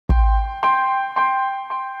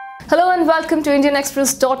Hello and welcome to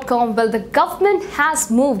IndianExpress.com. Well, the government has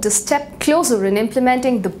moved a step closer in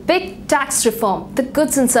implementing the big tax reform, the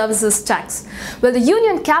goods and services tax. Well, the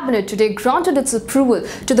Union Cabinet today granted its approval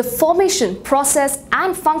to the formation, process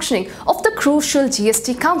and functioning of the crucial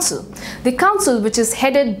GST Council. The council, which is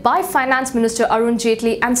headed by Finance Minister Arun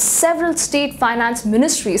Jaitley and several state finance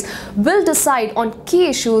ministries, will decide on key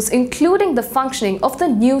issues including the functioning of the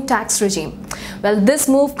new tax regime. Well, this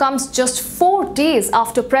move comes just 4 days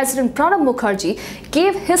after President Pranab Mukherjee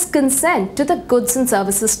gave his consent to the Goods and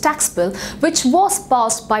Services Tax Bill, which was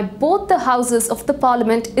passed by both the houses of the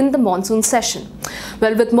Parliament in the monsoon session.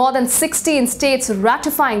 Well, with more than 16 states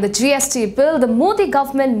ratifying the GST bill, the Modi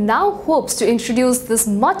government now hopes to introduce this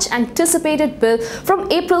much-anticipated bill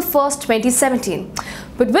from April 1st, 2017.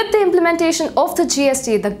 But with the implementation of the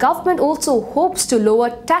GST, the government also hopes to lower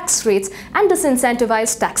tax rates and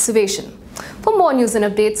disincentivize tax evasion. For more news and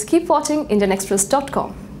updates, keep watching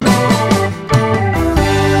IndianExpress.com.